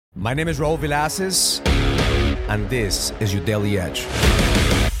My name is Raul Villacis, and this is your Daily Edge.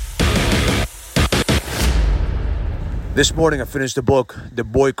 This morning I finished the book, The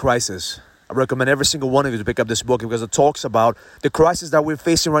Boy Crisis. I recommend every single one of you to pick up this book because it talks about the crisis that we're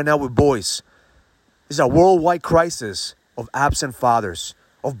facing right now with boys. It's a worldwide crisis of absent fathers,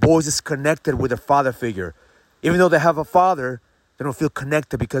 of boys disconnected with a father figure. Even though they have a father, they don't feel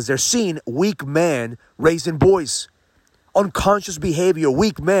connected because they're seeing weak men raising boys. Unconscious behavior,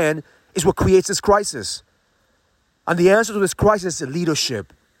 weak man, is what creates this crisis. And the answer to this crisis is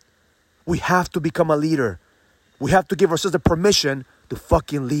leadership. We have to become a leader. We have to give ourselves the permission to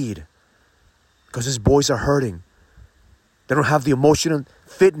fucking lead. Because these boys are hurting. They don't have the emotional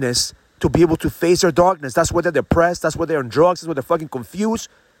fitness to be able to face their darkness. That's why they're depressed. That's why they're on drugs. That's why they're fucking confused.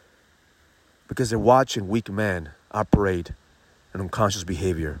 Because they're watching weak men operate in unconscious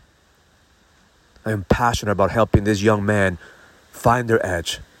behavior. I am passionate about helping this young man find their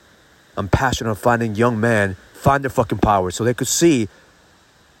edge. I'm passionate about finding young men find their fucking power so they could see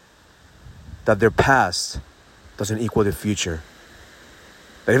that their past doesn't equal their future.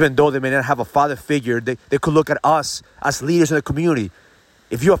 That even though they may not have a father figure, they could look at us as leaders in the community.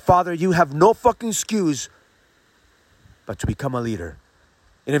 If you're a father, you have no fucking excuse but to become a leader.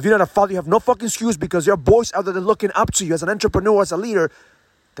 And if you're not a father, you have no fucking excuse because there are boys out there that are looking up to you as an entrepreneur, as a leader,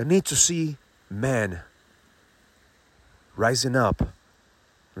 that need to see men rising up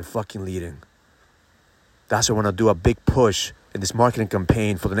and fucking leading. That's why I want to do a big push in this marketing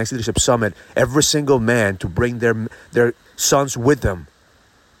campaign for the next leadership summit. Every single man to bring their sons with them.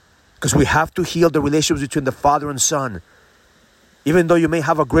 Because we have to heal the relationships between the father and son. Even though you may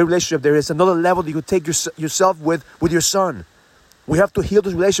have a great relationship, there is another level that you can take yourself with your son. We have to heal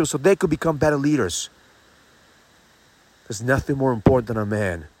those relationships so they could become better leaders. There's nothing more important than a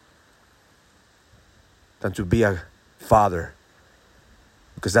man than to be a father,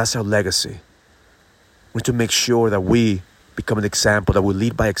 because that's our legacy. We need to make sure that we become an example, that we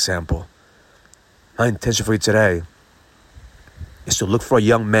lead by example. My intention for you today is to look for a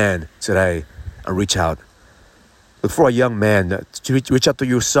young man today and reach out. Look for a young man, to reach out to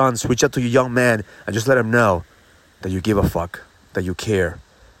your sons, reach out to your young man, and just let them know that you give a fuck, that you care,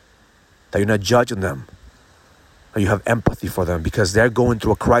 that you're not judging them, and you have empathy for them because they're going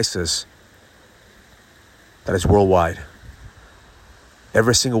through a crisis that is worldwide.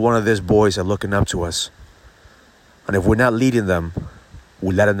 Every single one of these boys are looking up to us. And if we're not leading them,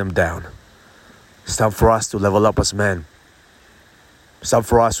 we're letting them down. It's time for us to level up as men. It's time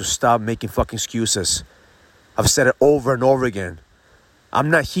for us to stop making fucking excuses. I've said it over and over again.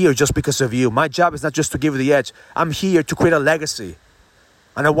 I'm not here just because of you. My job is not just to give you the edge. I'm here to create a legacy.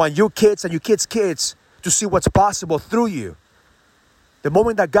 And I want your kids and your kids' kids to see what's possible through you. The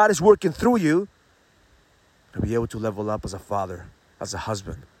moment that God is working through you, to be able to level up as a father, as a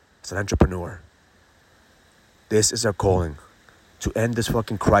husband, as an entrepreneur. This is our calling, to end this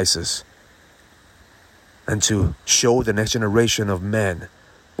fucking crisis and to show the next generation of men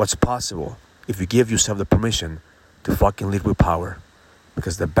what's possible if you give yourself the permission to fucking lead with power,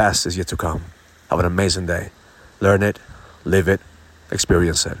 because the best is yet to come. Have an amazing day. Learn it, live it,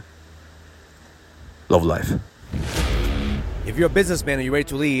 experience it. Love life. If you're a businessman and you're ready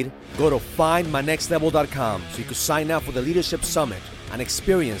to lead, go to findmynextlevel.com so you can sign up for the Leadership Summit, an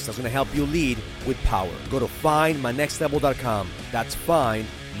experience that's going to help you lead with power. Go to findmynextlevel.com. That's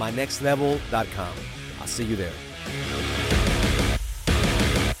findmynextlevel.com. I'll see you there.